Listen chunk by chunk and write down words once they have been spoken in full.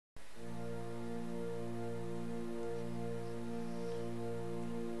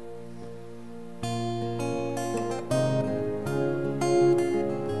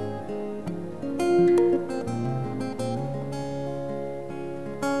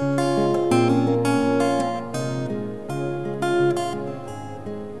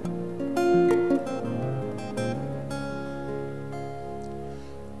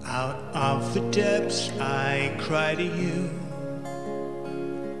to you.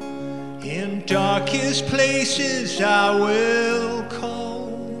 In darkest places I will call.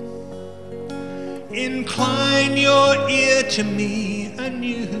 Incline your ear to me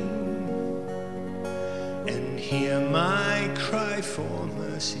anew, and hear my cry for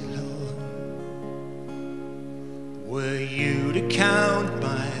mercy, Lord. Were you to count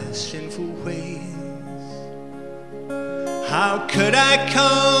my sinful ways, how could I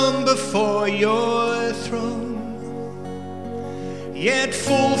come before your throne? Yet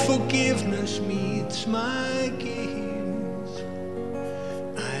full forgiveness meets my gaze.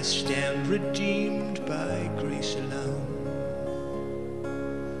 I stand redeemed by grace alone,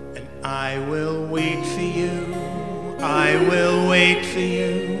 and I will wait for you. I will wait for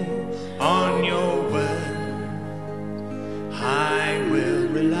you on your word. I will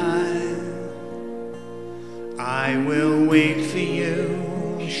rely. I will wait for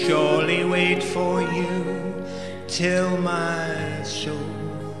you, surely wait for you, till my soul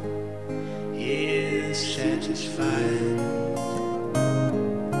is satisfied.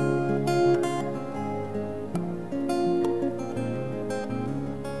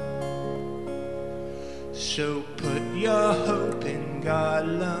 So put your hope in God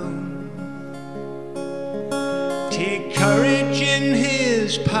alone. Take courage in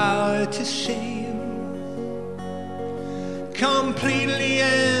His power to save, completely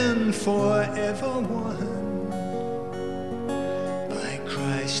and forever one, by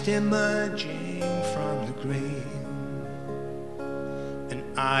Christ emerging from the grave. And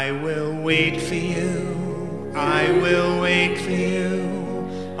I will wait for you, I will wait for you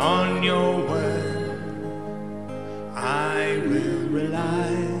on your word. I will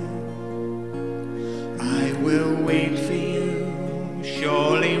rely. I will wait for you,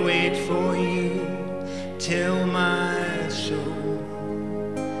 surely wait for you, till my soul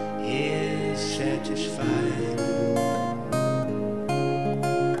is satisfied.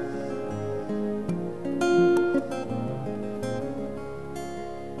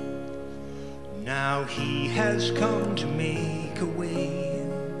 Now He has come to make a way,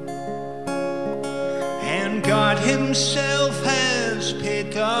 and God Himself has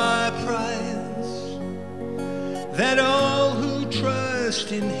paid the price, that all who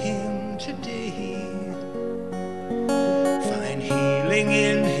trust in Him today find healing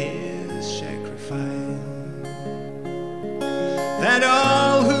in His sacrifice. That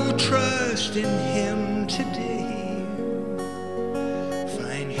all who trust in Him today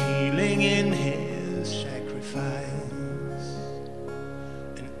find healing in His sacrifice.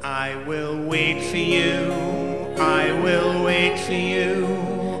 And I will wait for you, I will wait for you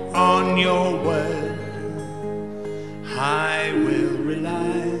on your word. I will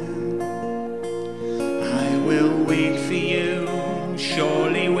rely. I will wait for you,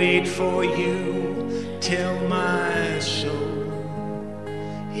 surely wait for you, till my soul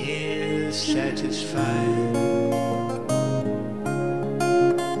is satisfied.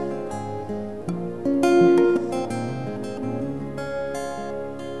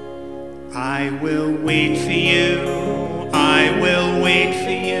 I will wait for you, I will wait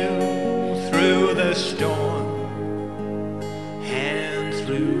for you, through the storm and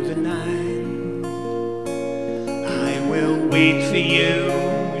through the night. I will wait for you,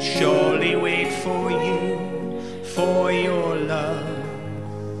 surely wait for you, for your love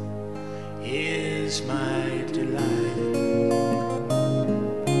is my delight.